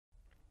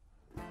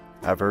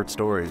I've heard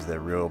stories that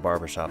real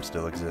barbershops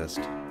still exist.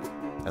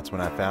 That's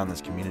when I found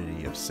this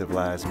community of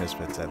civilized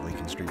misfits at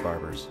Lincoln Street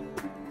Barbers.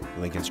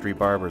 Lincoln Street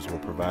Barbers will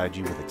provide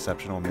you with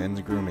exceptional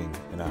men's grooming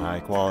in a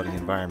high-quality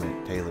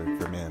environment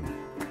tailored for men.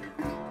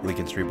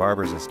 Lincoln Street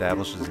Barbers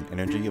establishes an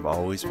energy of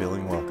always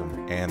feeling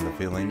welcome and the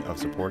feeling of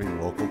supporting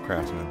local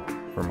craftsmen.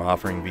 From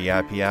offering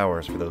VIP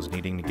hours for those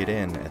needing to get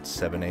in at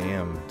 7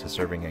 a.m. to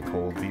serving a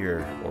cold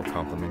beer or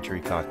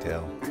complimentary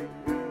cocktail.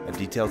 A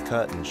detailed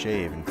cut and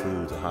shave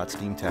includes a hot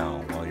steam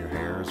towel while your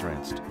hair is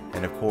rinsed.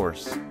 And of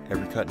course,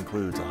 every cut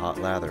includes a hot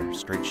lather,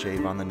 straight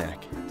shave on the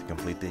neck to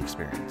complete the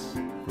experience.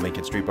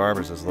 Lincoln Street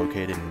Barbers is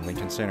located in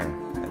Lincoln Center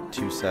at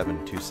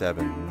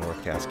 2727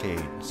 North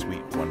Cascade,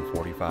 Suite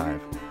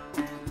 145.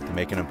 To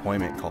make an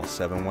appointment, call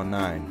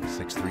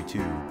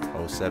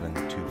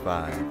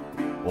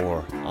 719-632-0725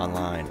 or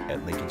online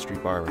at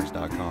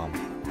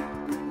lincolnstreetbarbers.com.